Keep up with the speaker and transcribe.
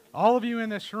All of you in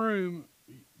this room,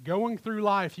 going through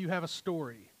life, you have a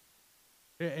story.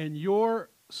 And your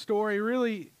story,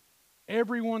 really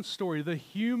everyone's story, the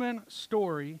human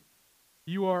story,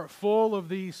 you are full of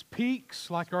these peaks,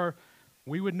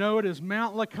 we would know it as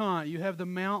Mount LeConte. You have the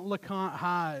Mount LeConte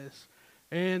highs.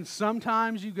 And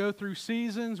sometimes you go through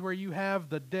seasons where you have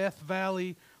the Death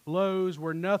Valley lows,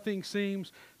 where nothing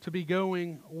seems to be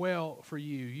going well for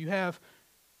you. You have,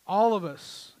 all of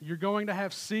us, you're going to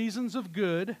have seasons of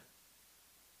good,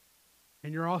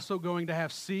 and you're also going to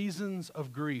have seasons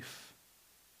of grief.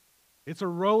 It's a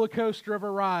roller coaster of a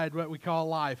ride, what we call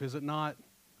life, is it not?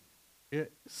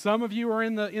 Some of you are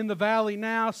in the valley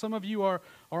now. Some of you are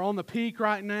on the peak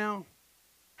right now.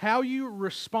 How you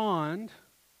respond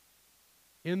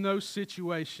in those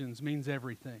situations means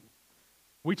everything.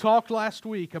 We talked last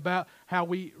week about how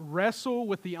we wrestle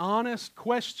with the honest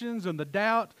questions and the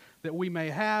doubt that we may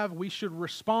have. We should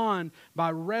respond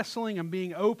by wrestling and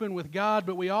being open with God,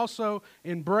 but we also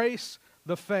embrace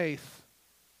the faith.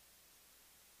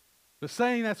 But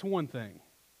saying that's one thing.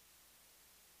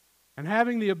 And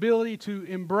having the ability to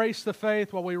embrace the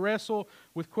faith while we wrestle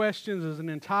with questions is an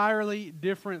entirely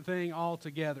different thing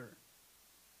altogether.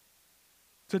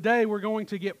 Today we're going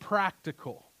to get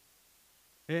practical.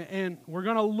 And we're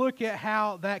going to look at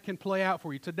how that can play out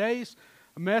for you. Today's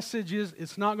message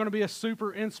it's not going to be a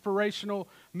super inspirational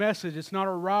message. It's not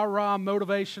a rah-rah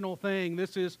motivational thing.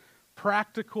 This is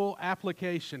practical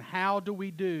application. How do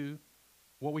we do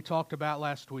what we talked about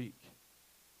last week?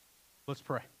 Let's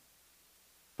pray.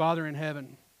 Father in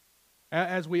heaven,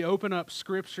 as we open up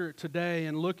Scripture today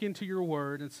and look into your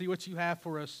Word and see what you have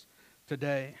for us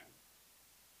today,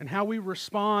 and how we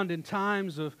respond in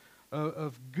times of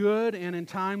good and in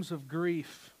times of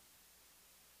grief.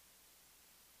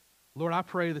 Lord, I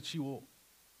pray that you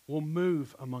will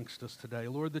move amongst us today.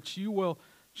 Lord, that you will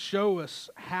show us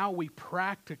how we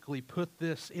practically put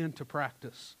this into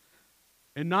practice.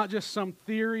 And not just some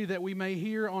theory that we may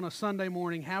hear on a Sunday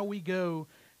morning, how we go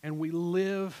and we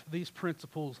live these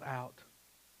principles out.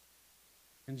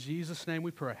 In Jesus' name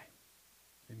we pray.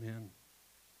 Amen.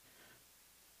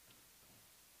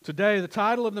 Today, the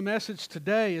title of the message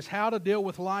today is How to Deal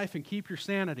with Life and Keep Your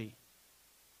Sanity.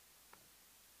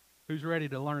 Who's ready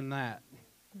to learn that?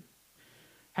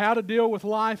 How to deal with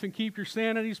life and keep your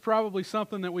sanity is probably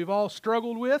something that we've all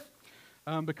struggled with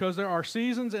because there are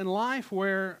seasons in life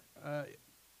where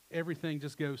everything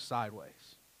just goes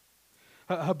sideways.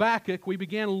 Habakkuk, we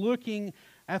began looking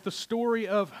at the story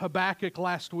of Habakkuk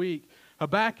last week.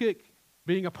 Habakkuk,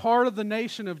 being a part of the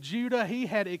nation of Judah, he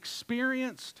had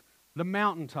experienced the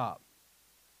mountaintop.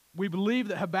 We believe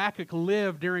that Habakkuk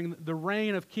lived during the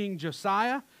reign of King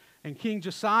Josiah, and King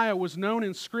Josiah was known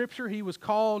in Scripture. He was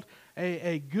called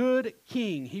a good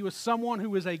king. He was someone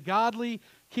who was a godly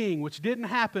king, which didn't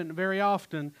happen very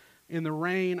often in the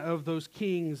reign of those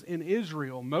kings in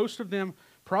Israel. Most of them,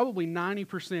 probably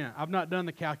 90%. I've not done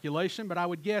the calculation, but I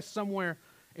would guess somewhere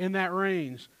in that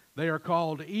range. They are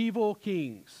called evil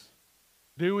kings,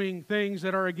 doing things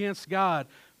that are against God.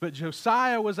 But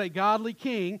Josiah was a godly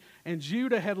king, and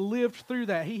Judah had lived through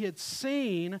that. He had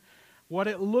seen what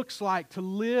it looks like to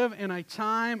live in a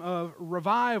time of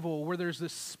revival where there's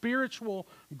this spiritual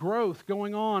growth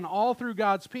going on all through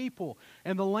God's people.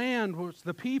 And the land was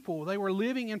the people. They were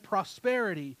living in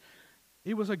prosperity.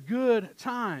 It was a good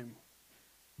time.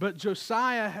 But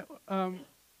Josiah,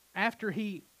 after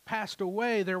he passed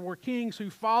away, there were kings who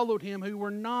followed him who were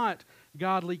not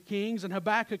godly kings, and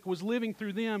Habakkuk was living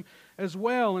through them as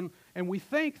well. And we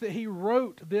think that he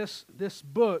wrote this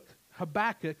book,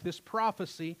 Habakkuk, this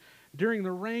prophecy, during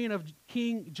the reign of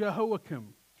King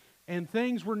Jehoiakim. And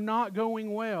things were not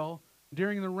going well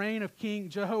during the reign of King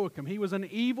Jehoiakim. He was an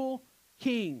evil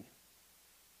king.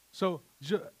 So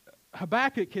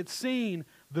Habakkuk had seen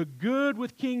the good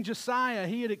with King Josiah.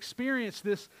 He had experienced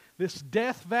this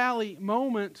Death Valley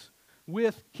moment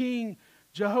with King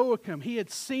Jehoiakim. He had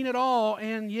seen it all,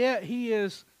 and yet he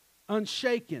is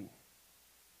unshaken.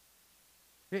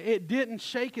 It didn't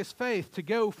shake his faith to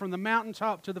go from the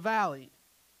mountaintop to the valley.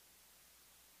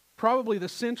 Probably the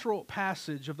central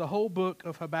passage of the whole book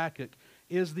of Habakkuk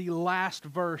is the last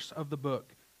verse of the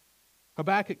book.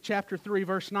 Habakkuk chapter 3,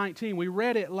 verse 19. We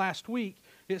read it last week.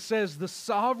 It says, "The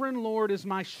sovereign Lord is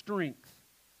my strength.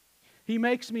 He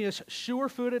makes me as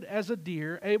sure-footed as a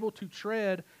deer, able to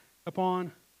tread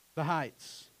upon the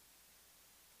heights."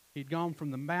 He'd gone from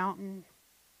the mountain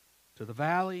to the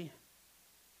valley,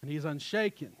 and he's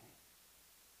unshaken.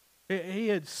 He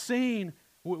had seen,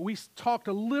 we talked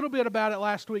a little bit about it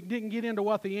last week, didn't get into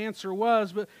what the answer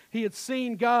was, but he had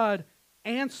seen God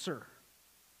answer,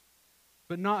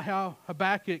 but not how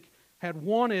Habakkuk had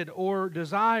wanted or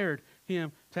desired.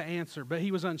 him to answer, but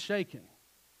he was unshaken.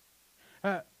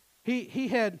 He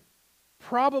had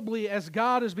probably, as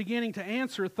God is beginning to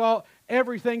answer, thought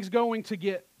everything's going to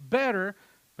get better,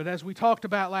 but as we talked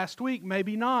about last week,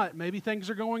 maybe not. Maybe things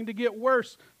are going to get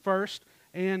worse first,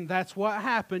 and that's what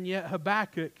happened, yet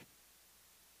Habakkuk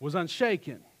was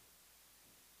unshaken.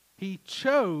 He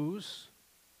chose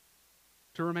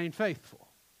to remain faithful.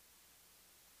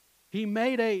 He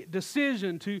made a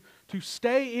decision to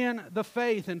stay in the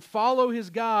faith and follow his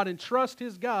God and trust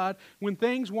his God when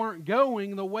things weren't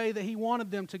going the way that he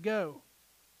wanted them to go.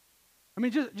 I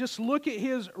mean, just look at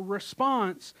his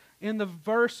response in the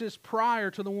verses prior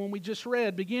to the one we just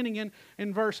read, beginning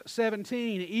in verse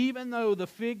 17. Even though the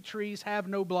fig trees have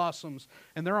no blossoms,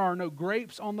 and there are no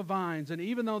grapes on the vines, and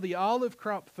even though the olive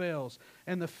crop fails,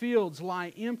 and the fields lie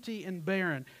empty and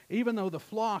barren, even though the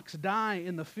flocks die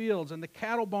in the fields, and the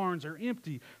cattle barns are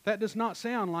empty, that does not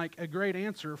sound like a great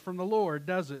answer from the Lord,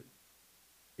 does it?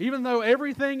 Even though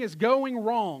everything is going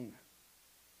wrong,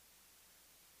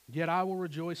 yet I will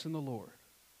rejoice in the Lord.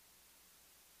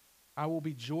 I will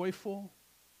be joyful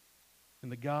in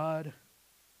the God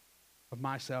of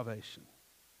my salvation.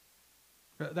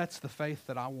 That's the faith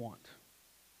that I want.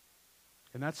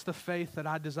 And that's the faith that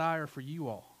I desire for you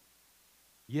all.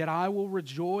 Yet I will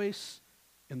rejoice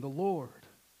in the Lord.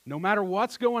 No matter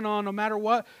what's going on, no matter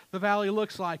what the valley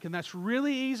looks like. And that's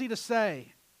really easy to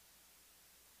say.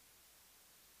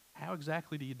 How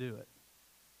exactly do you do it?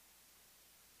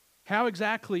 How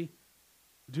exactly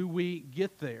do we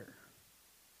get there?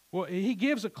 Well, he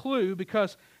gives a clue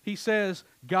because he says,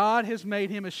 God has made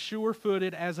him as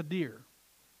sure-footed as a deer.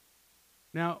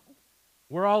 Now,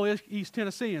 we're all East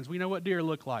Tennesseans. We know what deer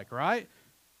look like, right?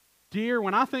 Deer,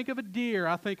 when I think of a deer,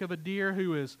 I think of a deer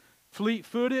who is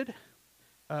fleet-footed,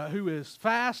 who is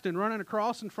fast and running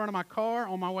across in front of my car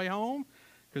on my way home,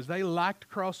 because they like to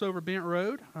cross over Bent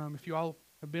Road. If you all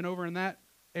have been over in that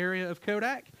area of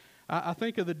Kodak. I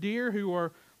think of the deer who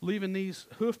are leaving these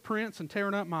hoof prints and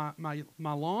tearing up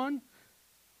my lawn.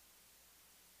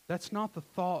 That's not the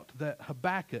thought that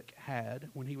Habakkuk had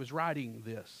when he was writing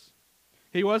this.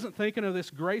 He wasn't thinking of this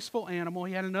graceful animal.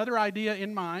 He had another idea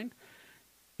in mind.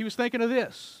 He was thinking of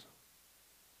this,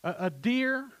 a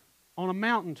deer on a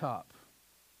mountaintop.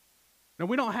 Now,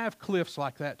 we don't have cliffs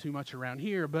like that too much around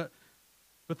here, but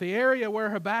the area where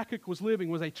Habakkuk was living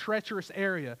was a treacherous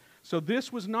area. So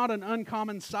this was not an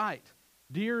uncommon sight.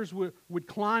 Deers would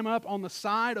climb up on the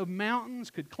side of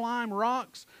mountains, could climb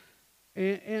rocks,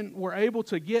 and were able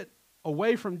to get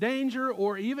away from danger,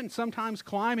 or even sometimes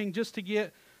climbing just to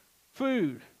get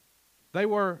food. They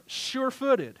were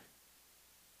sure-footed.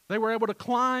 They were able to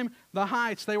climb the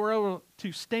heights. They were able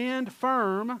to stand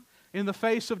firm in the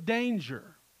face of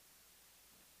danger.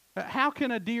 How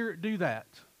can a deer do that?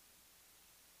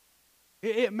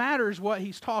 It matters what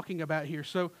he's talking about here.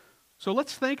 So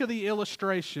let's think of the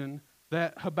illustration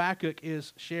that Habakkuk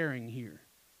is sharing here.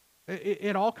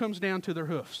 It all comes down to their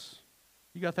hoofs.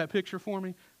 You got that picture for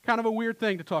me? Kind of a weird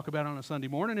thing to talk about on a Sunday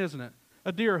morning, isn't it?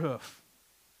 A deer hoof.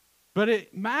 But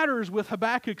it matters with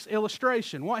Habakkuk's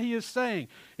illustration, what he is saying.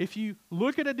 If you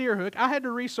look at a deer hoof, I had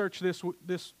to research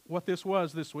what this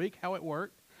was this week, how it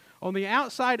worked. On the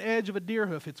outside edge of a deer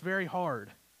hoof, it's very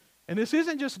hard. And this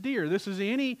isn't just deer. This is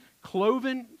any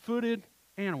cloven-footed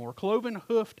animal or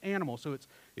cloven-hoofed animal. So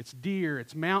it's deer,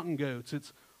 it's mountain goats,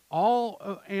 it's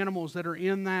all animals that are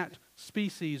in that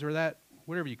species or that,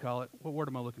 whatever you call it. What word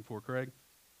am I looking for, Craig?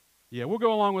 Yeah, we'll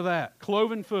go along with that.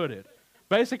 Cloven-footed.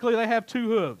 Basically, they have two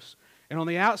hooves. And on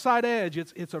the outside edge,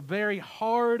 it's a very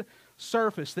hard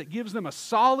surface that gives them a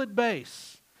solid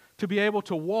base to be able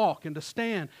to walk and to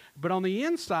stand. But on the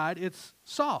inside, it's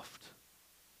soft.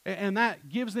 And that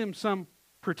gives them some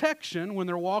protection when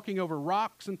they're walking over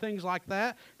rocks and things like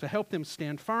that to help them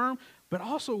stand firm. But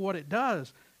also what it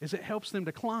does is it helps them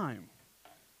to climb.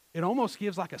 It almost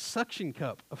gives like a suction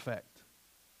cup effect.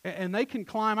 And they can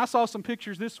climb. I saw some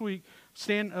pictures this week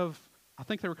I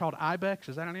think they were called ibex.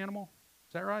 Is that an animal?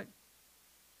 Is that right?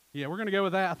 Yeah, we're going to go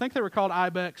with that. I think they were called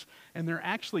ibex, and they're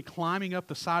actually climbing up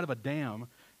the side of a dam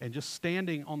and just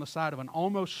standing on the side of an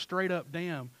almost straight-up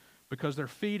dam because they're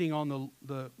feeding on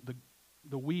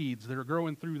the weeds that are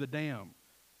growing through the dam.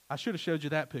 I should have showed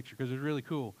you that picture because it's really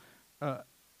cool.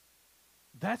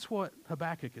 That's what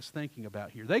Habakkuk is thinking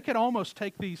about here. They could almost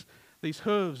take these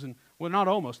hooves and, well, not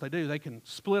almost, they do. They can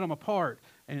split them apart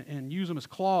and use them as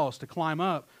claws to climb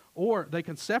up, or they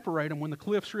can separate them when the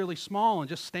cliff's really small and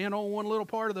just stand on one little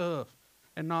part of the hoof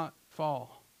and not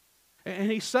fall.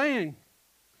 And he's saying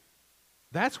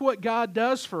that's what God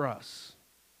does for us.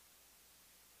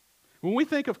 When we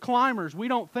think of climbers, we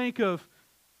don't think of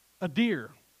a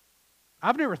deer.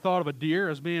 I've never thought of a deer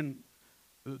as being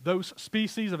those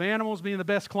species of animals being the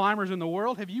best climbers in the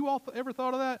world. Have you all ever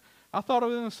thought of that? I thought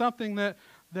of it as something that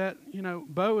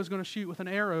Bo is going to shoot with an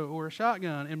arrow or a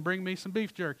shotgun and bring me some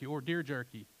beef jerky or deer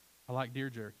jerky. I like deer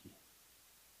jerky.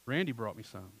 Randy brought me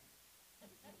some.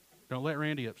 Don't let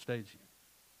Randy upstage you.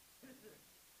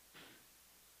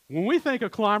 When we think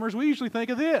of climbers, we usually think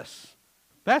of this.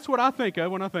 That's what I think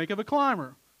of when I think of a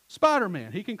climber.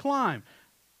 Spider-Man, he can climb.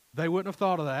 They wouldn't have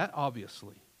thought of that,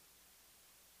 obviously.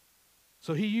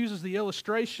 So he uses the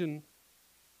illustration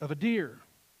of a deer.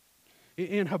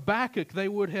 In Habakkuk,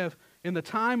 in the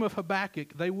time of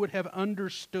Habakkuk, they would have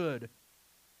understood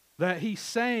that he's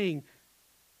saying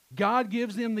God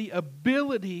gives them the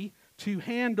ability to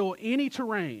handle any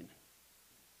terrain.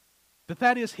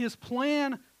 That is his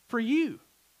plan for you.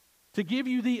 To give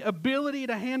you the ability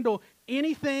to handle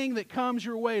anything that comes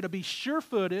your way, to be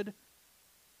sure-footed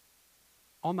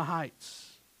on the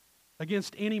heights,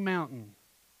 against any mountain.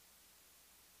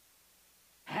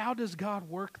 How does God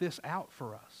work this out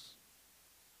for us?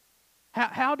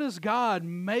 How does God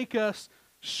make us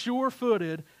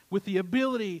sure-footed with the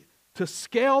ability to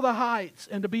scale the heights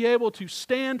and to be able to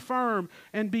stand firm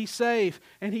and be safe?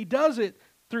 And he does it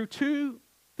through two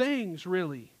things,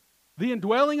 really. The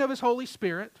indwelling of his Holy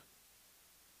Spirit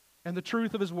and the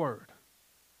truth of his Word.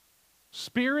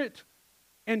 Spirit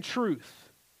and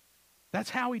truth.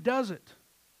 That's how he does it.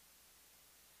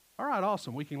 All right,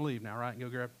 awesome. We can leave now, right,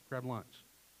 and go grab lunch.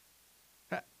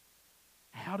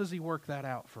 How does he work that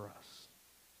out for us?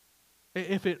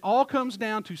 If it all comes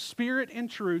down to spirit and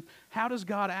truth, how does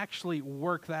God actually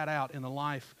work that out in the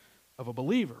life of a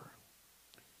believer?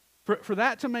 For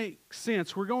that to make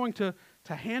sense, we're going to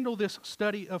handle this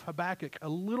study of Habakkuk a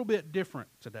little bit different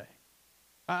today.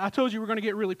 I told you we're going to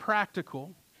get really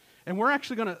practical, and we're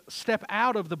actually going to step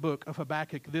out of the book of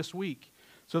Habakkuk this week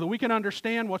so that we can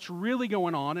understand what's really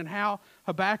going on and how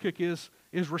Habakkuk is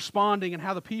responding and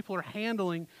how the people are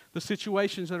handling the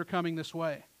situations that are coming this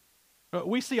way.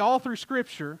 We see all through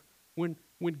Scripture when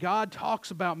God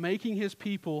talks about making his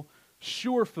people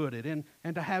sure-footed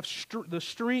and to have the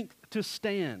strength to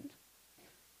stand.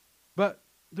 But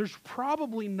there's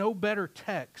probably no better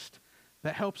text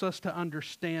that helps us to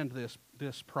understand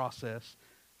this process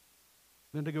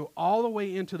than to go all the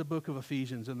way into the book of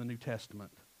Ephesians in the New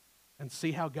Testament and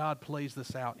see how God plays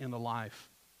this out in the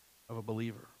life of a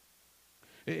believer.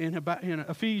 In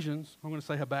Ephesians, I'm going to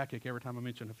say Habakkuk every time I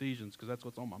mention Ephesians because that's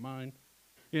what's on my mind.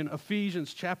 In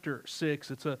Ephesians chapter 6,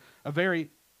 it's a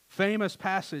very famous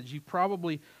passage. You've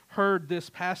probably heard this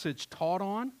passage taught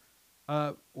on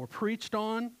or preached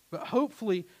on, but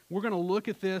hopefully we're going to look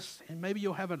at this and maybe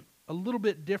you'll have a little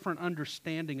bit different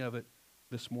understanding of it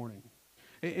this morning.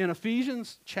 In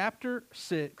Ephesians chapter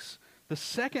 6, the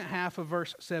second half of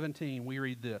verse 17, we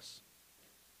read this.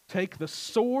 Take the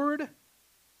sword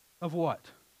of what?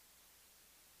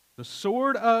 The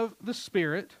sword of the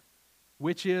Spirit,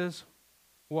 which is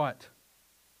what?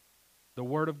 The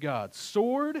Word of God.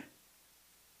 Sword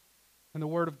and the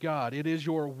Word of God. It is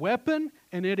your weapon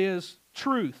and it is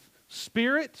truth.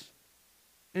 Spirit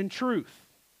and truth.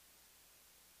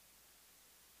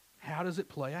 How does it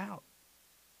play out?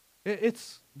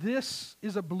 This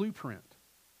is a blueprint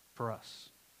for us.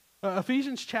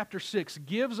 Ephesians chapter 6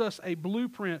 gives us a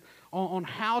blueprint on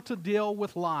how to deal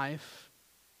with life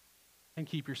and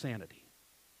keep your sanity.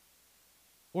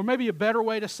 Or maybe a better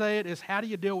way to say it is, how do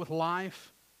you deal with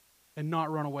life and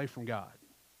not run away from God?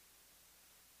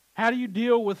 How do you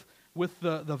deal with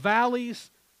the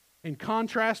valleys in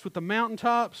contrast with the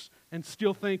mountaintops and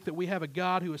still think that we have a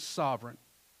God who is sovereign?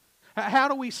 How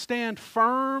do we stand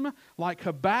firm like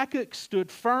Habakkuk stood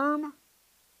firm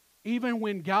even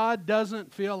when God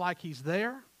doesn't feel like He's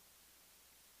there,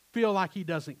 feel like He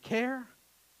doesn't care,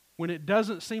 when it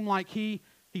doesn't seem like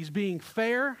He's being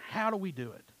fair? How do we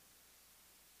do it?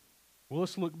 Well,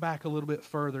 let's look back a little bit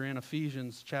further in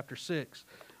Ephesians chapter 6.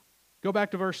 Go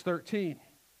back to verse 13.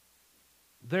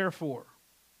 Therefore,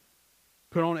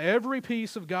 put on every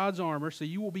piece of God's armor so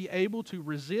you will be able to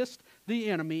resist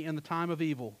the enemy in the time of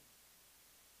evil.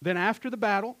 Then after the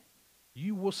battle,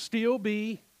 you will still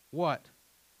be what?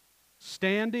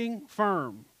 Standing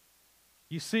firm.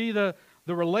 You see the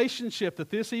relationship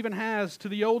that this even has to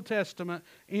the Old Testament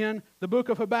in the book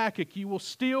of Habakkuk. You will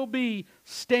still be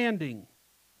standing,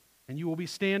 and you will be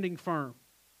standing firm.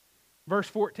 Verse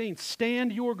 14,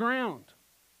 stand your ground.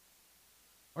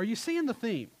 Are you seeing the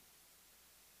theme?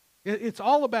 It's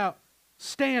all about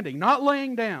standing, not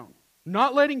laying down,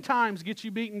 not letting times get you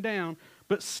beaten down,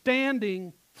 but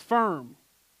standing firm.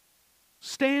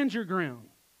 Stand your ground,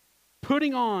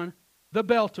 putting on the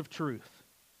belt of truth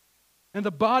and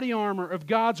the body armor of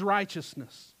God's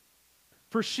righteousness.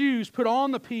 For shoes, put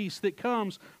on the peace that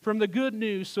comes from the good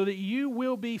news so that you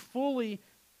will be fully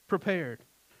prepared.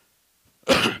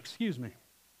 Excuse me.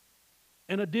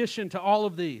 In addition to all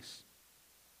of these,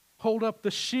 hold up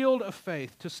the shield of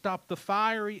faith to stop the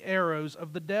fiery arrows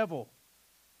of the devil.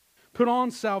 Put on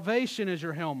salvation as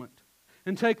your helmet,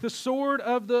 and take the sword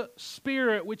of the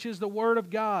Spirit, which is the Word of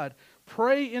God.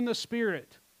 Pray in the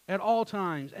Spirit at all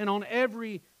times, and on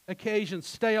every occasion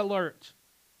stay alert.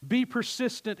 Be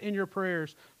persistent in your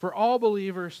prayers for all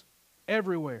believers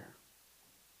everywhere.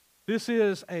 This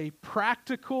is a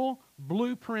practical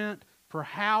blueprint for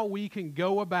how we can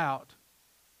go about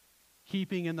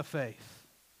keeping in the faith.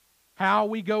 How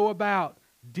we go about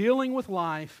dealing with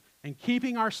life and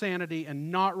keeping our sanity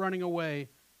and not running away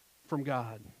from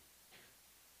God.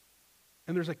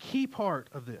 And there's a key part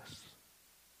of this.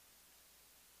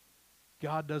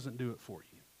 God doesn't do it for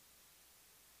you.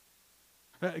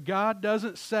 God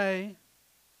doesn't say,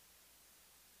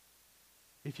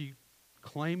 if you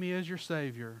claim me as your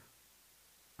Savior,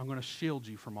 I'm going to shield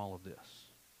you from all of this.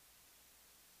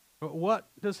 But what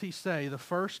does He say? The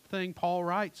first thing Paul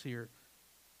writes here,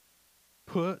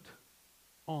 put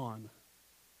on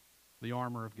the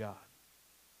armor of God.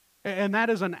 And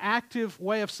that is an active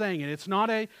way of saying it. It's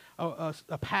not a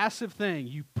passive thing.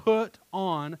 You put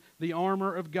on the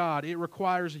armor of God. It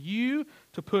requires you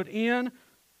to put in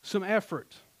some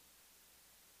effort.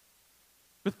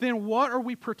 But then what are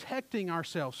we protecting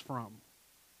ourselves from?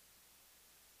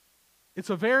 It's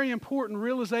a very important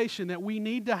realization that we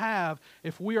need to have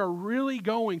if we are really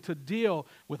going to deal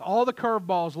with all the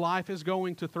curveballs life is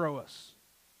going to throw us.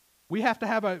 We have to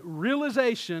have a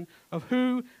realization of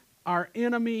who our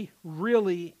enemy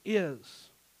really is.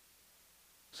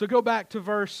 So go back to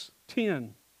verse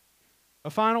 10. A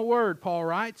final word, Paul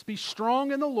writes, be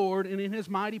strong in the Lord and in His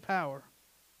mighty power.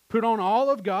 Put on all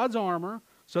of God's armor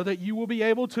so that you will be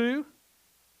able to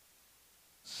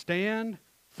stand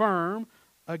firm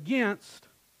against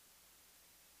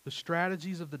the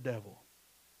strategies of the devil.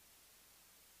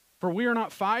 For we are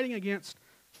not fighting against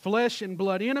flesh and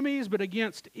blood enemies, but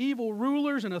against evil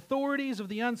rulers and authorities of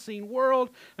the unseen world,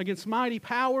 against mighty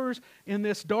powers in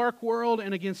this dark world,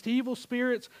 and against evil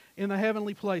spirits in the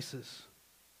heavenly places.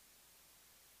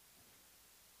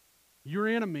 Your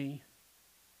enemy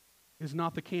is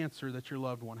not the cancer that your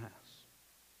loved one has.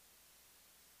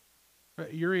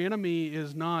 Your enemy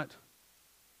is not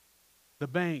the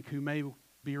bank who may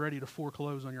be ready to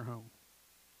foreclose on your home.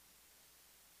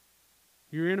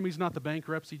 Your enemy is not the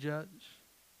bankruptcy judge.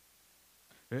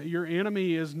 Your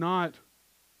enemy is not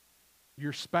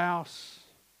your spouse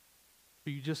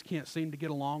who you just can't seem to get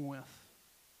along with.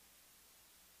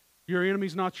 Your enemy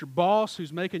is not your boss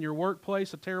who's making your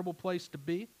workplace a terrible place to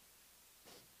be.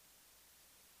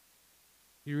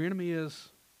 Your enemy is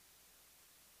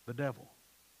the devil.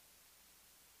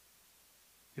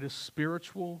 It is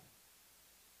spiritual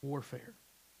warfare.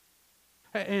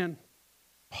 And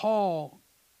Paul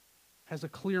has a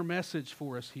clear message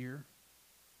for us here.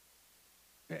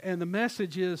 And the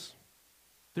message is,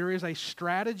 there is a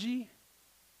strategy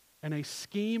and a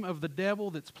scheme of the devil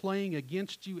that's playing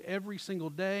against you every single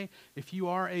day if you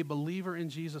are a believer in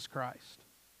Jesus Christ.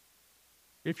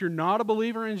 If you're not a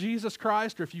believer in Jesus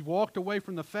Christ, or if you've walked away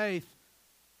from the faith,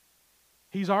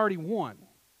 he's already won.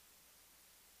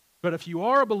 But if you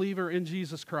are a believer in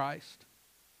Jesus Christ,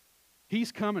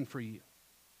 he's coming for you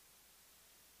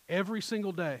every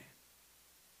single day.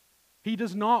 He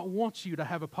does not want you to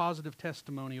have a positive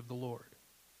testimony of the Lord.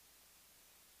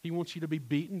 He wants you to be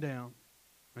beaten down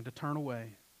and to turn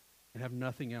away and have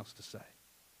nothing else to say.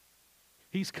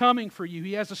 He's coming for you.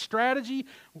 He has a strategy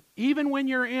even when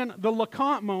you're in the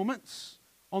LeConte moments,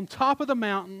 on top of the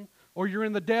mountain, or you're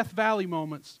in the Death Valley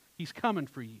moments. He's coming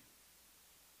for you.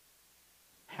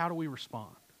 How do we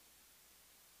respond?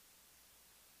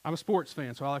 I'm a sports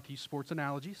fan, so I like to use sports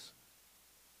analogies.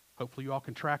 Hopefully you all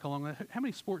can track along with that. How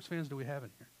many sports fans do we have in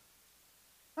here?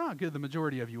 Oh, good. The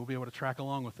majority of you will be able to track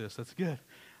along with this. That's good.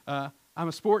 I'm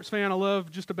a sports fan. I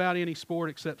love just about any sport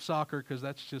except soccer because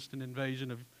that's just an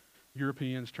invasion of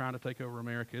Europeans trying to take over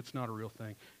America. It's not a real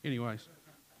thing. Anyways,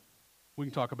 we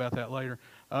can talk about that later.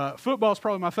 Football is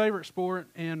probably my favorite sport,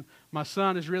 and my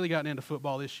son has really gotten into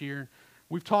football this year.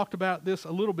 We've talked about this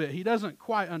a little bit. He doesn't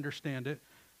quite understand it.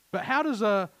 But how does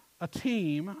a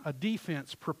team, a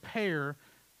defense, prepare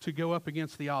to go up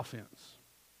against the offense?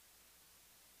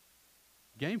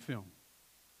 Game film.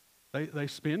 They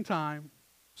spend time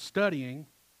studying,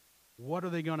 what are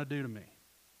they going to do to me?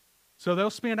 So they'll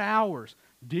spend hours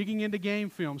digging into game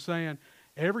film saying,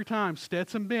 every time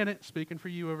Stetson Bennett, speaking for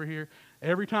you over here,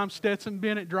 every time Stetson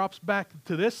Bennett drops back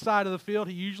to this side of the field,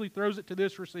 he usually throws it to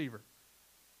this receiver.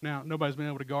 Now, nobody's been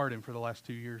able to guard him for the last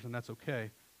 2 years, and that's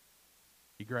okay.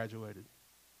 He graduated.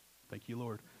 Thank you,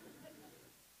 Lord.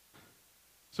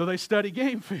 So they study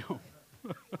game film.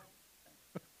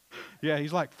 Yeah,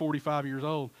 he's like 45 years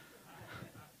old.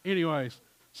 Anyways,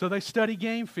 so they study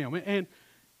game film. And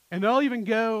they'll even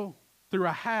go through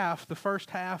a half, the first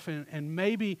half, and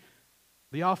maybe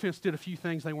the offense did a few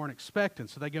things they weren't expecting.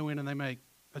 So they go in and they make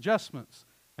adjustments.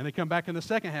 And they come back in the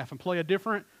second half and play a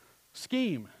different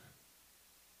scheme.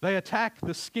 They attack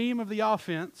the scheme of the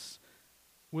offense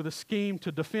with a scheme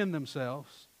to defend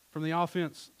themselves from the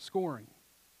offense scoring.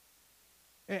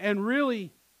 And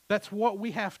really, that's what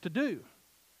we have to do.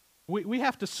 We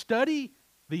have to study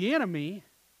the enemy,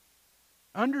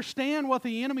 understand what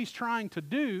the enemy's trying to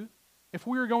do if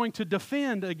we're going to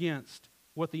defend against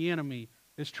what the enemy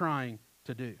is trying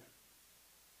to do.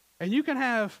 And you can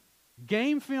have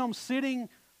game film sitting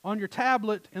on your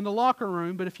tablet in the locker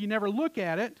room, but if you never look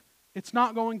at it, it's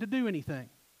not going to do anything.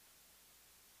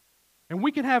 And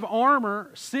we can have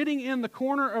armor sitting in the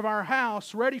corner of our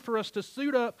house ready for us to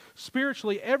suit up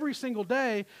spiritually every single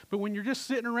day, but when you're just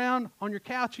sitting around on your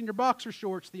couch in your boxer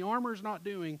shorts, the armor is not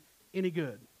doing any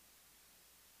good.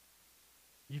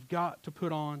 You've got to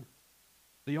put on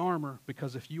the armor,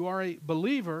 because if you are a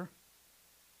believer,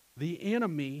 the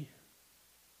enemy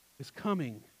is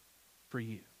coming for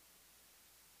you.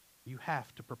 You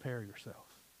have to prepare yourself.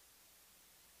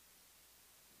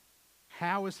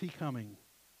 How is he coming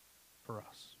for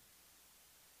us?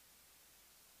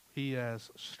 He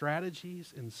has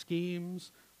strategies and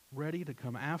schemes ready to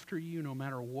come after you no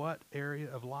matter what area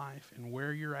of life and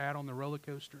where you're at on the roller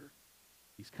coaster.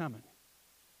 He's coming.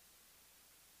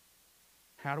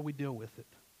 How do we deal with it?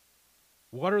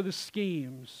 What are the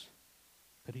schemes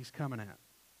that he's coming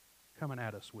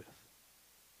at us with?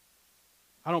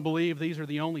 I don't believe these are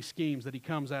the only schemes that he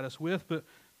comes at us with, but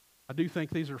I do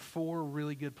think these are 4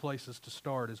 really good places to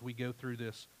start as we go through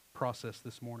this process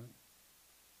this morning.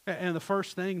 And the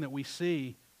first thing that we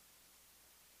see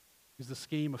is the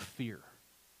scheme of fear.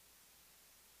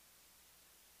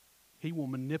 He will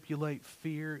manipulate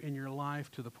fear in your life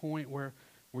to the point where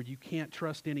you can't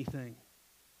trust anything.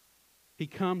 He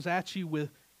comes at you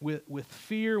with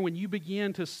fear when you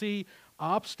begin to see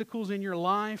obstacles in your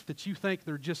life that you think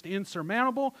they're just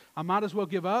insurmountable. I might as well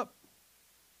give up.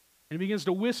 And he begins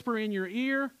to whisper in your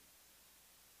ear,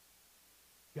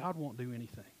 God won't do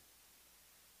anything.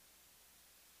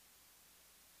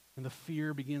 And the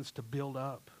fear begins to build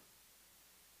up.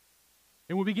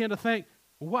 And we begin to think,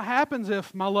 well, what happens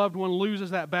if my loved one loses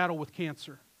that battle with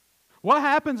cancer? What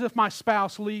happens if my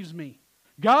spouse leaves me?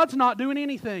 God's not doing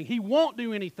anything. He won't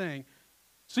do anything.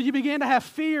 So you begin to have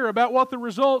fear about what the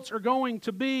results are going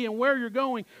to be and where you're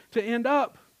going to end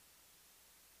up.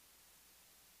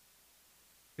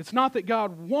 It's not that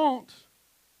God won't.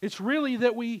 It's really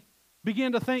that we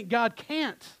begin to think God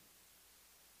can't.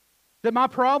 That my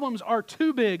problems are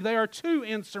too big. They are too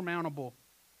insurmountable.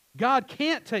 God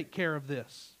can't take care of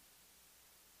this.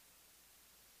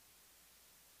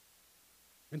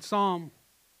 In Psalm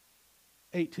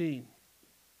 18,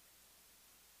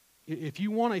 if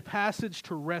you want a passage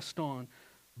to rest on,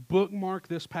 bookmark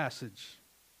this passage.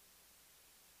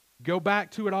 Go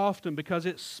back to it often because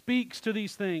it speaks to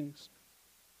these things.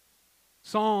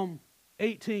 Psalm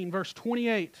 18, verse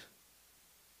 28.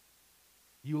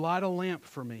 You light a lamp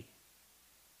for me.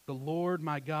 The Lord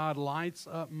my God lights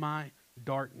up my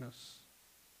darkness.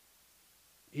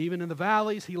 Even in the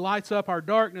valleys, He lights up our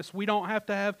darkness. We don't have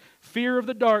to have fear of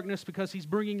the darkness because He's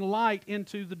bringing light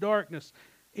into the darkness.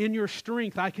 In your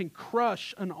strength, I can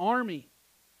crush an army.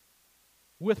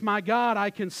 With my God,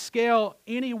 I can scale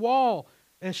any wall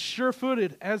as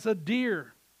sure-footed as a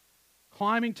deer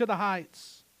climbing to the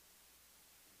heights.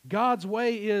 God's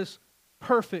way is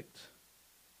perfect.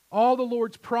 All the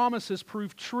Lord's promises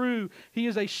prove true. He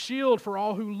is a shield for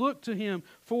all who look to Him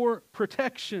for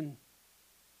protection.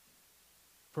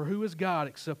 For who is God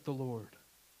except the Lord?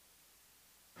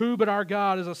 Who but our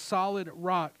God is a solid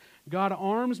rock? God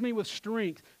arms me with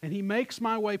strength, and He makes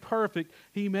my way perfect.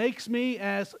 He makes me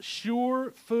as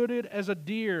sure-footed as a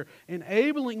deer,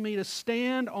 enabling me to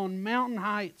stand on mountain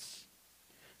heights.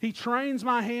 He trains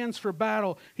my hands for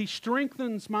battle. He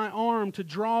strengthens my arm to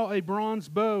draw a bronze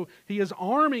bow. He is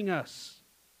arming us.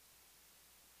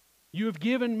 You have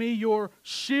given me your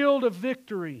shield of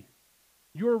victory.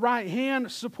 Your right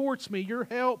hand supports me. Your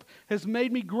help has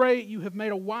made me great. You have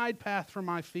made a wide path for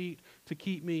my feet to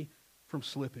keep me from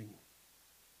slipping.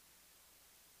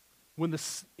 When the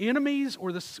enemies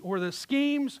or the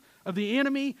schemes of the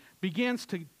enemy begins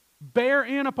to bear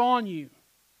in upon you,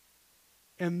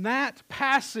 and that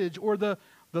passage or the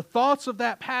thoughts of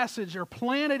that passage are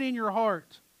planted in your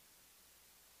heart,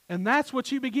 and that's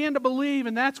what you begin to believe,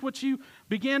 and that's what you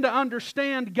begin to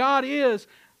understand God is,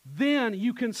 then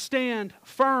you can stand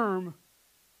firm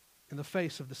in the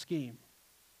face of the scheme.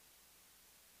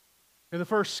 And the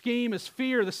first scheme is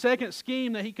fear. The second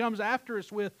scheme that he comes after us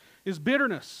with is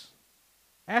bitterness.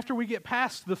 After we get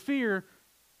past the fear,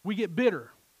 we get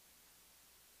bitter.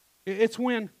 It's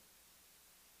when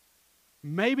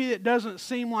maybe it doesn't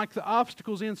seem like the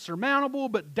obstacle's insurmountable,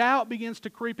 but doubt begins to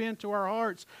creep into our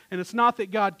hearts. And it's not that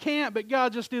God can't, but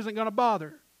God just isn't going to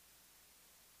bother.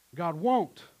 God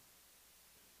won't.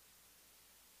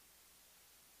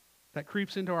 That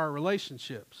creeps into our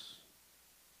relationships.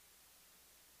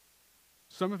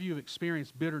 Some of you have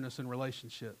experienced bitterness in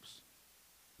relationships.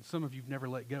 And some of you have never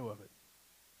let go of it.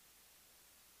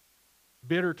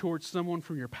 Bitter towards someone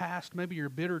from your past. Maybe you're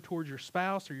bitter towards your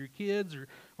spouse or your kids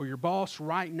or your boss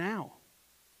right now.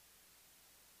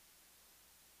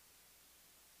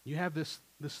 You have this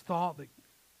thought that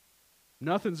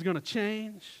nothing's going to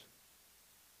change.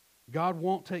 God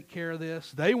won't take care of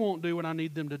this. They won't do what I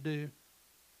need them to do.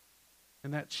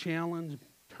 And that challenge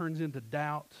turns into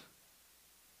doubt.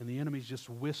 And the enemy's just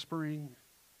whispering,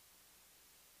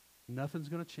 nothing's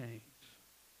going to change.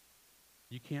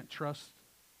 You can't trust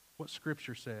what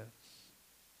Scripture says.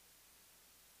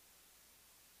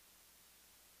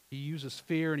 He uses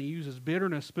fear and he uses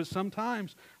bitterness, but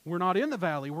sometimes we're not in the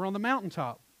valley, we're on the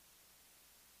mountaintop.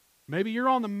 Maybe you're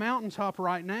on the mountaintop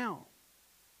right now.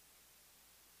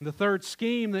 And the third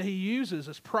scheme that he uses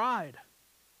is pride.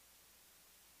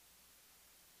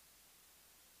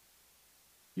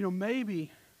 You know,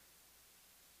 maybe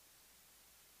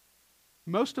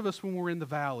most of us when we're in the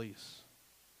valleys,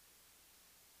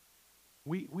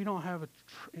 we don't have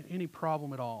any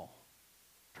problem at all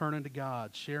turning to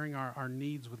God, sharing our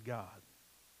needs with God.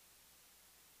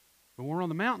 But when we're on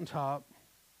the mountaintop,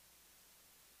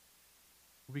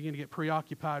 we begin to get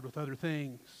preoccupied with other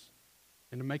things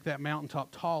and to make that mountaintop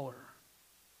taller.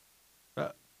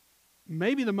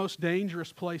 Maybe the most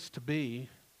dangerous place to be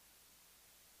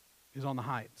is on the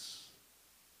heights.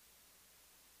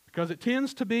 Because it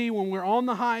tends to be when we're on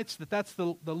the heights that's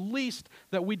the least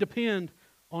that we depend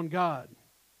on God.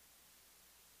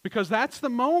 Because that's the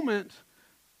moment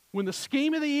when the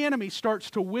scheme of the enemy starts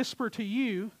to whisper to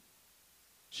you,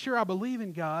 sure, I believe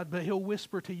in God, but he'll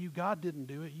whisper to you, God didn't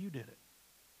do it, you did it.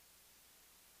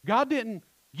 God didn't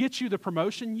get you the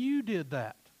promotion, you did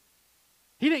that.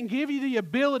 He didn't give you the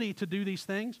ability to do these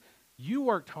things. You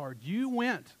worked hard. You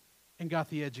went and got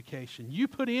the education. You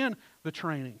put in the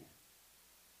training.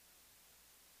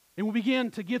 And we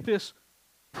begin to get this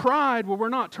pride where we're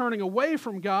not turning away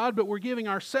from God, but we're giving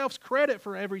ourselves credit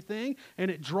for everything, and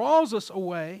it draws us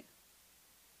away.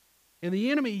 And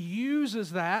the enemy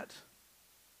uses that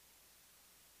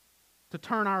to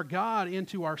turn our God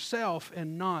into ourself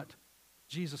and not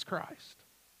Jesus Christ.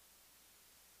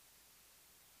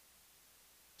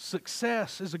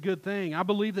 Success is a good thing. I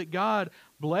believe that God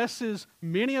blesses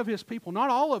many of His people. Not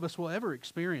all of us will ever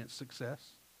experience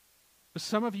success, but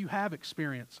some of you have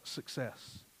experienced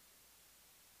success.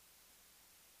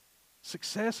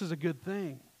 Success is a good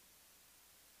thing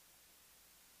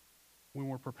when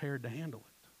we're prepared to handle it.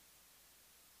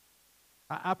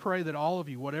 I pray that all of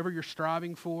you, whatever you're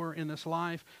striving for in this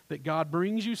life, that God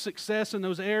brings you success in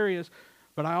those areas.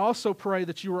 But I also pray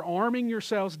that you are arming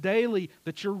yourselves daily,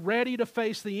 that you're ready to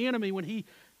face the enemy when he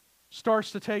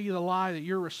starts to tell you the lie that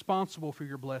you're responsible for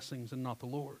your blessings and not the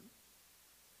Lord.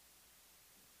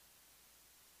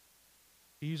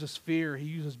 He uses fear, he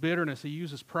uses bitterness, he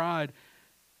uses pride.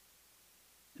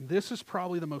 And this is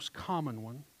probably the most common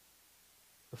one.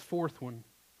 The fourth one,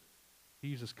 he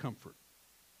uses comfort.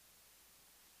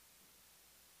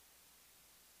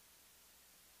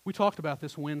 We talked about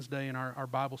this Wednesday in our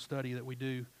Bible study that we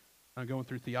do, going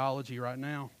through theology right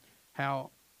now, how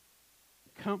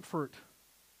comfort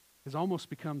has almost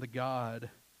become the god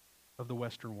of the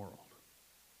Western world.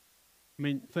 I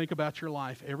mean, think about your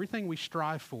life. Everything we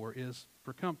strive for is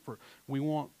for comfort. We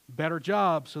want better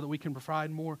jobs so that we can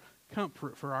provide more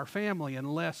comfort for our family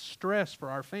and less stress for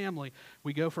our family.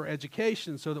 We go for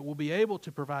education so that we'll be able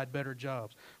to provide better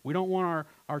jobs. We don't want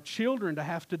our children to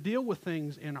have to deal with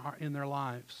things in their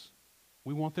lives.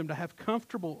 We want them to have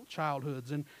comfortable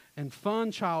childhoods and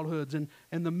fun childhoods and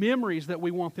the memories that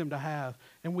we want them to have.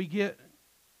 And we get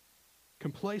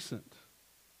complacent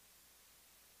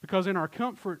because in our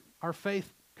comfort, our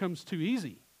faith comes too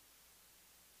easy.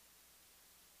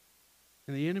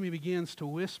 And the enemy begins to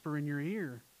whisper in your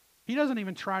ear. He doesn't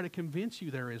even try to convince you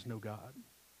there is no God.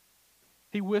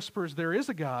 He whispers there is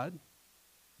a God,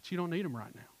 but you don't need Him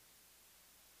right now.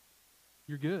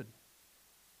 You're good.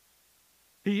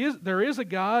 There is a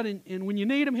God, and when you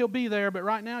need Him, He'll be there, but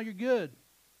right now you're good.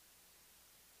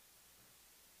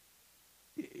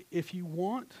 If you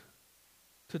want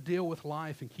to deal with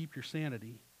life and keep your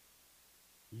sanity,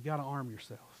 you got to arm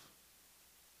yourself.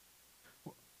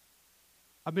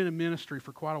 I've been in ministry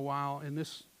for quite a while, and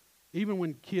even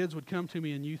when kids would come to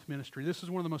me in youth ministry, this is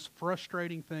one of the most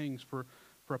frustrating things for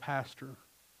a pastor.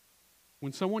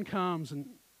 When someone comes and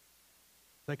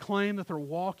they claim that they're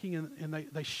walking and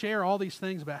they share all these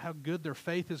things about how good their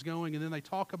faith is going, and then they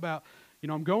talk about,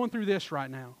 I'm going through this right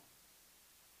now.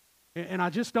 And I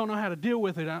just don't know how to deal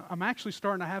with it. I'm actually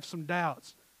starting to have some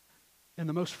doubts. And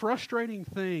the most frustrating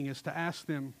thing is to ask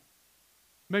them,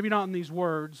 maybe not in these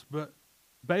words, but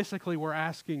basically we're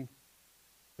asking,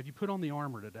 have you put on the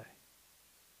armor today?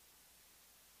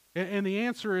 And the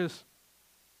answer is,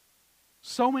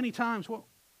 so many times, well,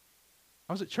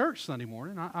 I was at church Sunday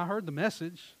morning. I heard the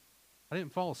message. I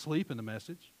didn't fall asleep in the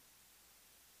message.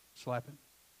 Slapping.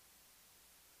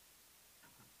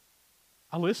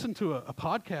 I listened to a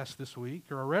podcast this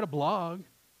week, or I read a blog.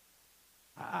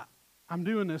 I'm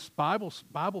doing this Bible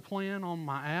plan on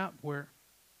my app where,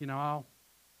 I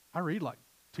read like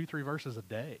 2-3 verses a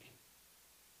day.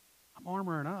 I'm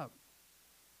armoring up.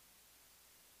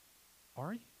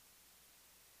 Are you?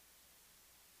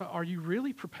 Are you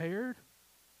really prepared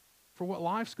for what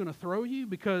life's going to throw you?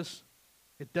 Because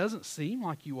it doesn't seem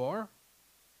like you are.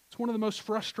 It's one of the most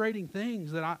frustrating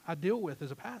things that I deal with as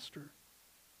a pastor.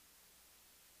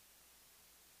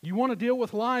 You want to deal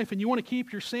with life and you want to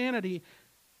keep your sanity,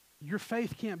 your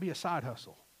faith can't be a side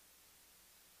hustle.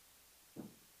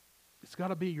 It's got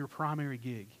to be your primary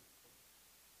gig.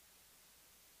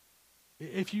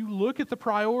 If you look at the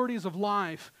priorities of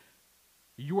life,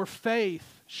 your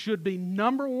faith should be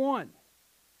number one.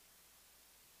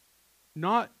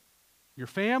 Not your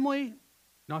family,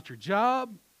 not your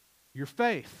job, your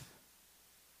faith.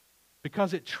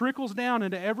 Because it trickles down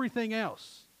into everything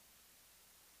else.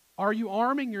 Are you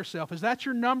arming yourself? Is that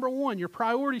your number one? Your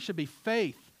priority should be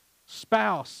faith,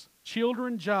 spouse,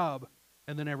 children, job,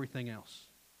 and then everything else.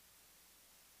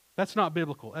 That's not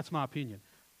biblical. That's my opinion.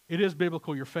 It is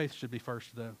biblical. Your faith should be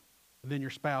first, though. And then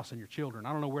your spouse and your children.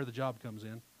 I don't know where the job comes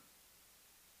in.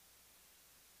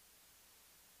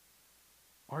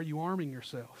 Are you arming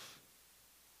yourself?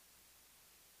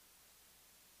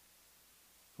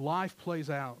 Life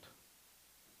plays out.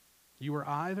 You are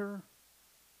either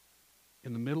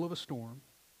in the middle of a storm,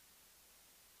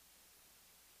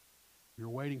 you're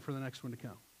waiting for the next one to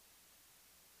come.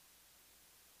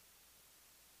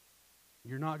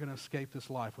 You're not going to escape this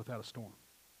life without a storm.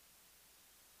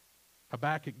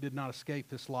 Habakkuk did not escape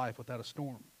this life without a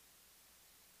storm.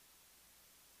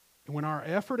 And when our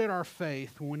effort at our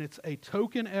faith, when it's a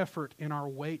token effort in our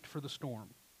wait for the storm,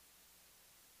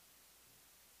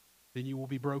 then you will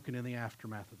be broken in the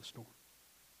aftermath of the storm.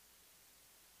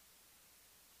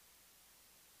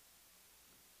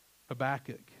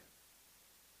 Habakkuk,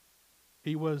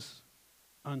 he was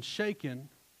unshaken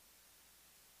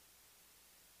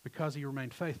because he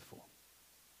remained faithful.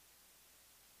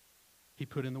 He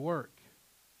put in the work.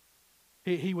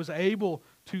 He was able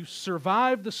to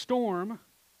survive the storm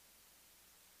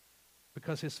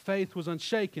because his faith was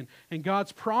unshaken. And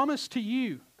God's promise to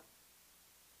you,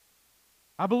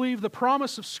 I believe the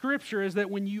promise of Scripture is that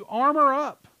when you armor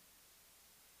up,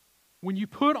 when you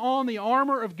put on the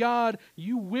armor of God,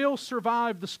 you will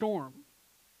survive the storm.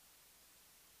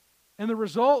 And the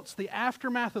results, the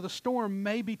aftermath of the storm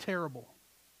may be terrible.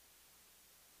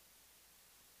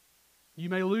 You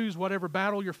may lose whatever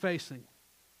battle you're facing,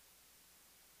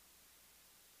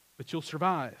 but you'll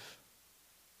survive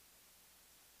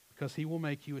because He will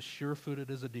make you as sure-footed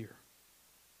as a deer,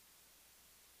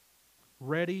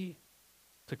 ready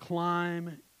to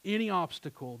climb any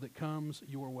obstacle that comes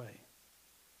your way.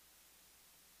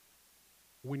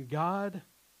 When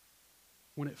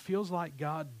it feels like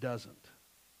God doesn't,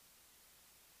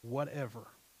 whatever,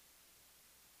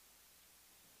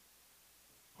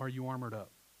 are you armored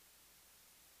up?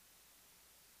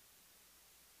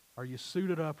 Are you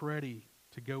suited up ready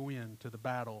to go into the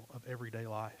battle of everyday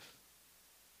life?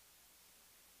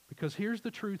 Because here's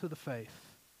the truth of the faith.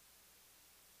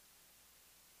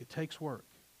 It takes work.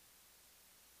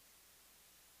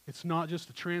 It's not just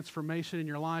a transformation in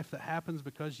your life that happens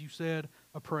because you said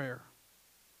a prayer.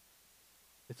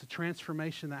 It's a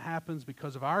transformation that happens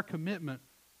because of our commitment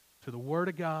to the Word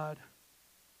of God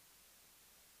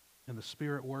and the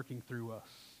Spirit working through us.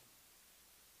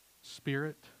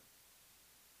 Spirit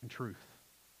and truth.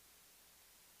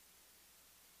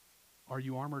 Are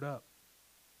you armored up?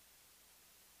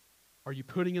 Are you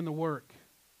putting in the work?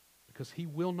 Because He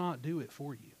will not do it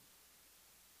for you.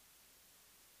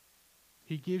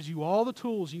 He gives you all the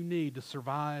tools you need to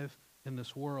survive in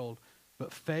this world.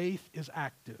 But faith is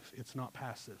active. It's not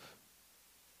passive.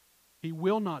 He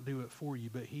will not do it for you,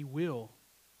 but He will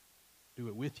do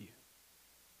it with you.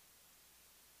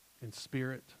 In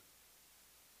spirit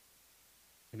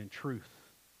and in truth.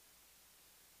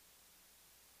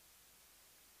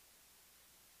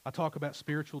 I talk about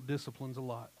spiritual disciplines a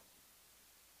lot.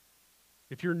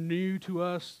 If you're new to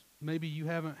us, maybe you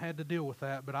haven't had to deal with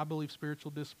that, but I believe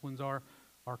spiritual disciplines are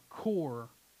core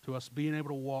to us being able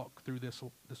to walk through this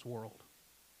world.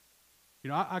 You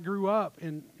know, I grew up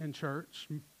in church.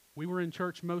 We were in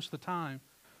church most of the time.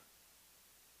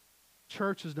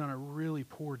 Church has done a really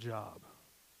poor job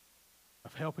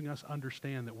of helping us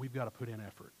understand that we've got to put in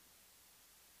effort.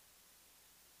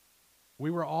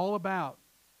 We were all about,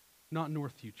 not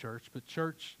Northview Church, but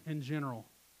church in general,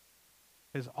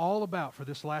 is all about, for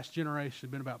this last generation,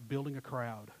 been about building a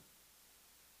crowd.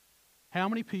 How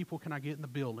many people can I get in the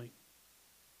building?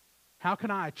 How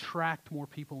can I attract more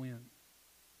people in?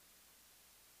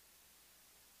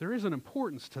 There is an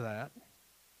importance to that,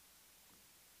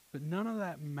 but none of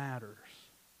that matters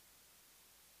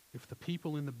if the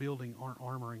people in the building aren't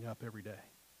armoring up every day.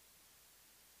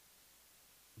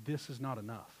 This is not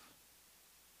enough.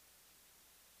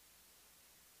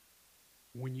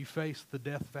 When you face the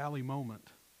Death Valley moment,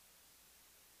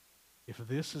 if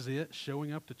this is it,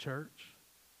 showing up to church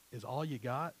is all you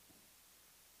got,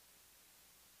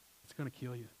 it's going to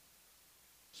kill you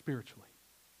spiritually.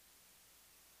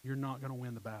 You're not going to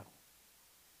win the battle.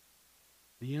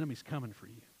 The enemy's coming for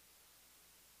you.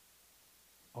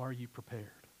 Are you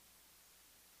prepared?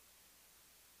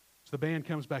 So the band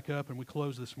comes back up and we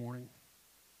close this morning.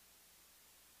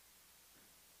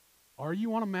 Are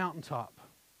you on a mountaintop?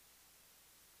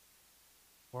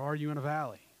 Or are you in a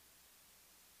valley?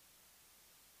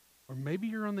 Or maybe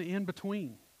you're on the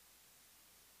in-between.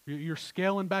 You're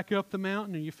scaling back up the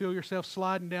mountain and you feel yourself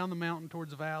sliding down the mountain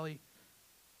towards the valley.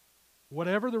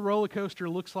 Whatever the roller coaster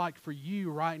looks like for you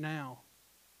right now,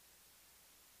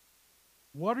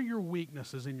 what are your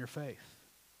weaknesses in your faith?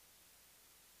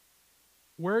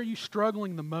 Where are you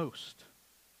struggling the most?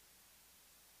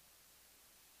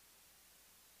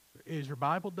 Is your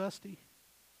Bible dusty?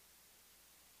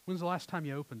 When's the last time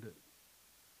you opened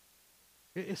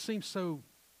it? It seems so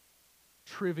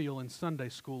trivial and Sunday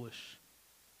schoolish.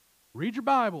 Read your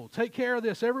Bible. Take care of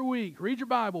this every week. Read your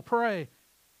Bible. Pray.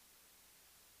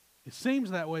 It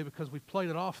seems that way because we've played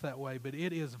it off that way, but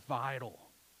it is vital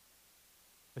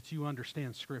that you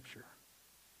understand Scripture.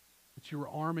 That you are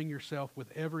arming yourself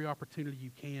with every opportunity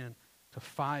you can to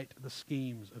fight the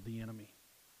schemes of the enemy.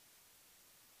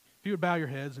 If you would bow your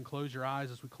heads and close your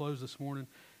eyes as we close this morning,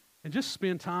 and just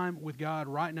spend time with God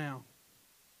right now.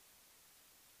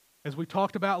 As we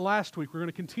talked about last week, we're going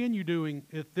to continue doing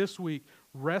it this week.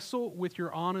 Wrestle with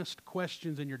your honest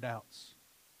questions and your doubts.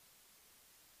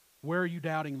 Where are you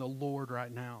doubting the Lord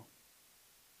right now?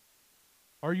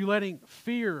 Are you letting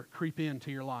fear creep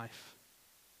into your life?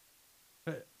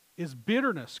 Is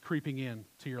bitterness creeping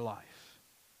into your life?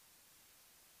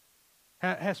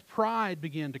 Has pride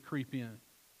begun to creep in?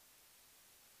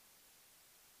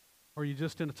 Or are you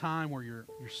just in a time where you're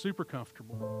super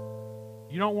comfortable?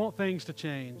 You don't want things to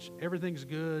change. Everything's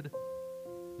good.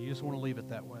 You just want to leave it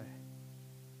that way.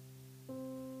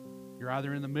 You're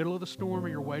either in the middle of the storm or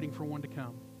you're waiting for one to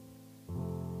come.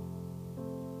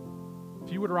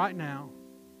 If you would right now,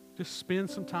 just spend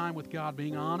some time with God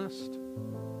being honest.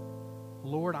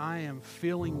 Lord, I am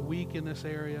feeling weak in this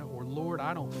area, or Lord,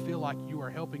 I don't feel like you are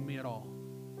helping me at all.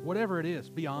 Whatever it is,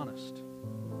 be honest.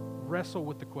 Wrestle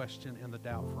with the question and the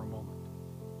doubt for a moment.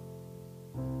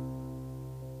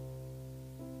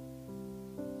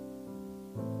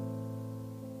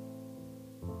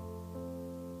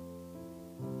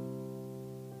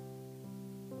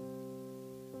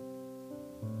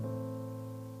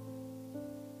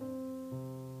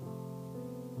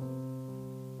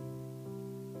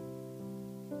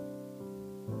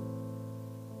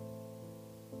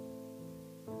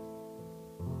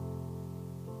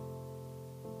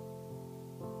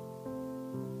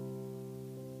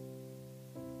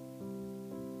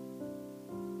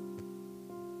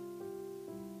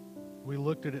 We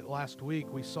looked at it last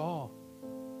week. We saw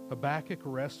Habakkuk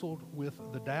wrestled with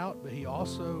the doubt, but he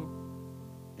also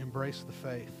embraced the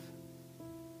faith.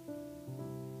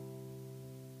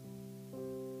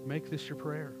 Make this your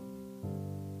prayer.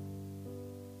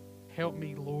 Help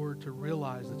me, Lord, to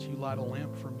realize that you light a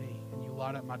lamp for me and you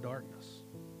light up my darkness.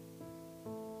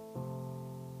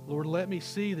 Lord, let me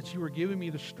see that you are giving me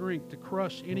the strength to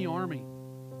crush any army,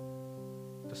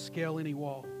 to scale any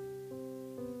wall.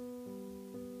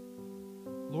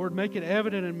 Lord, make it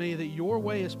evident in me that your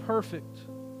way is perfect,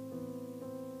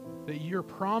 that your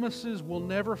promises will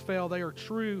never fail, they are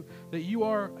true, that you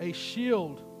are a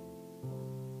shield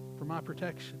for my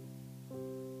protection,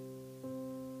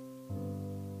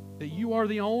 that you are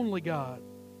the only God.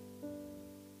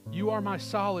 You are my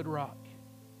solid rock.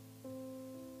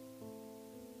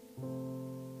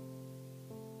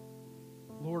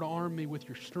 Lord, arm me with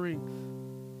your strength.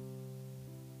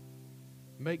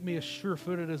 Make me as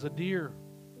sure-footed as a deer.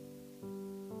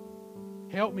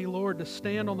 Help me, Lord, to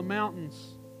stand on the mountains,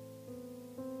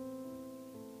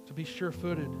 to be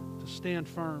sure-footed, to stand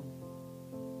firm.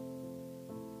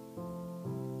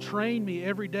 Train me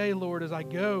every day, Lord, as I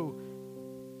go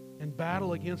and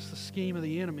battle against the scheme of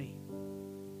the enemy.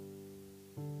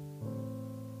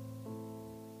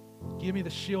 Give me the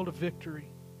shield of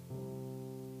victory.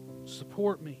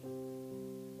 Support me.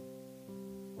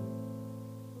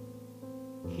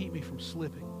 Keep me from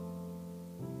slipping.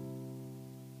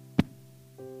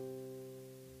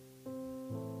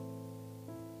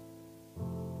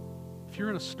 If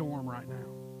you're in a storm right now,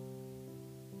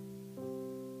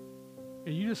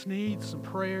 and you just need some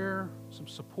prayer, some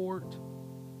support,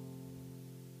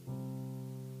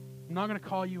 I'm not going to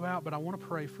call you out, but I want to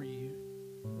pray for you.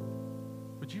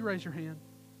 Would you raise your hand?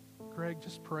 Greg,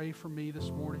 just pray for me this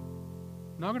morning.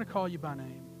 I'm not going to call you by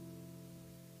name,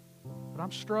 but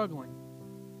I'm struggling.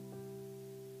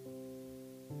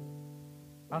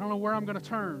 I don't know where I'm going to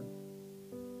turn.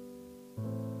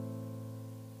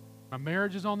 My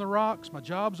marriage is on the rocks. My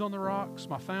job's on the rocks.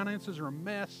 My finances are a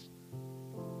mess.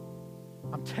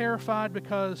 I'm terrified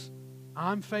because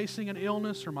I'm facing an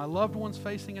illness or my loved one's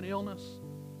facing an illness.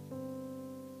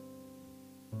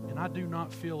 And I do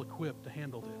not feel equipped to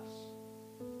handle this.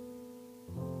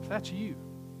 If that's you,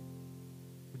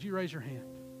 would you raise your hand?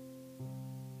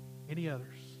 Any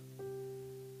others?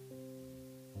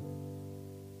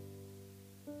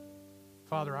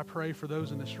 Father, I pray for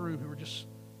those in this room who are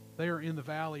they are in the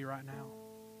valley right now.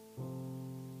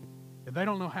 And they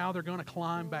don't know how they're going to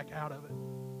climb back out of it.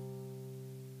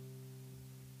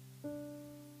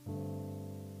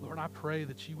 Lord, I pray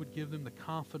that you would give them the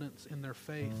confidence in their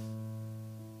faith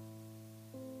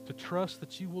to trust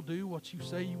that you will do what you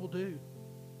say you will do.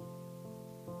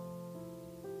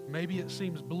 Maybe it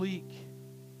seems bleak,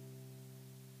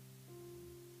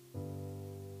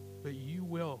 but you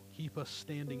will keep us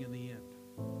standing in the end.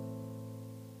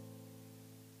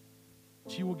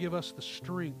 That you will give us the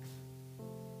strength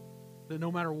that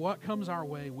no matter what comes our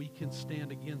way, we can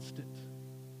stand against it.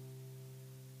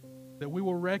 That we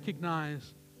will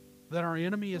recognize that our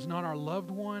enemy is not our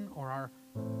loved one or our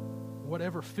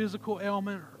whatever physical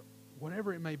ailment or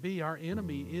whatever it may be. Our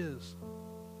enemy is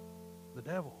the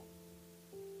devil.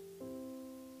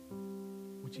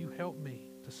 Would you help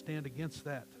me to stand against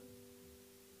that?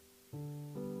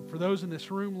 For those in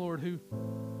this room, Lord, who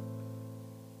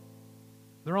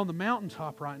they're on the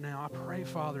mountaintop right now, I pray,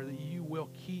 Father, that you will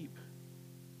keep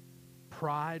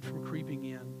pride from creeping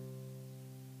in.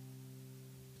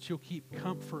 That you'll keep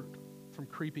comfort from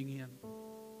creeping in.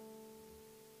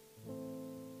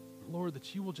 Lord,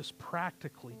 that you will just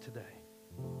practically today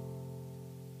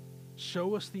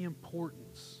show us the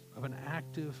importance of an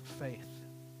active faith.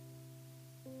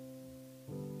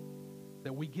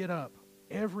 That we get up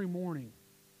every morning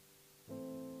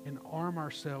and arm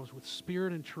ourselves with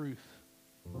spirit and truth,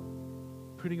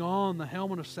 putting on the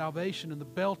helmet of salvation and the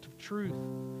belt of truth,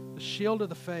 the shield of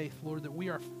the faith, Lord, that we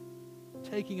are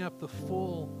taking up the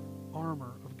full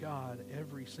armor of God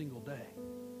every single day.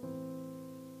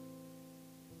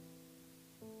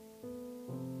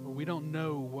 Lord, we don't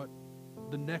know what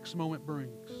the next moment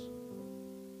brings,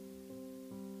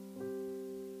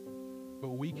 but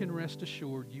we can rest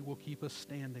assured you will keep us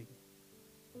standing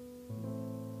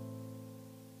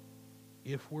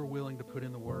if we're willing to put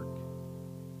in the work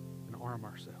and arm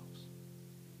ourselves.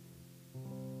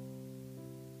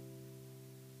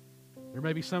 There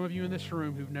may be some of you in this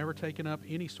room who've never taken up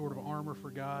any sort of armor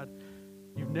for God.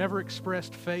 You've never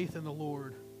expressed faith in the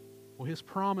Lord. Well, His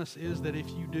promise is that if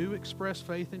you do express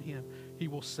faith in Him, He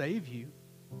will save you.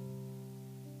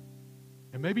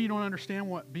 And maybe you don't understand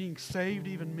what being saved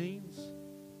even means,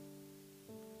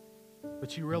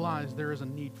 but you realize there is a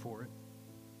need for it.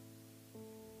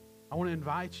 I want to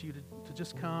invite you to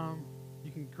just come.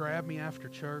 You can grab me after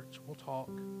church. We'll talk.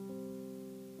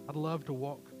 I'd love to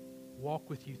walk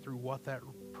with you through what that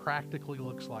practically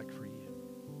looks like for you.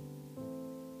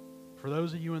 For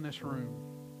those of you in this room,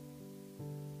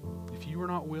 if you are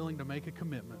not willing to make a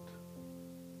commitment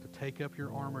to take up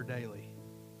your armor daily,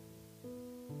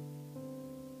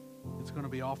 it's going to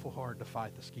be awful hard to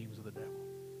fight the schemes of the devil.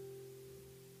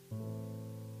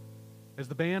 As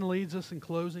the band leads us in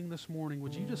closing this morning,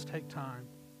 would you just take time?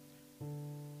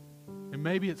 And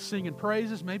maybe it's singing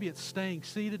praises, maybe it's staying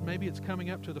seated, maybe it's coming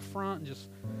up to the front and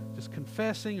just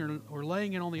confessing or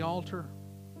laying it on the altar.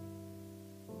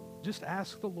 Just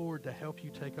ask the Lord to help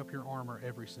you take up your armor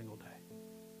every single day.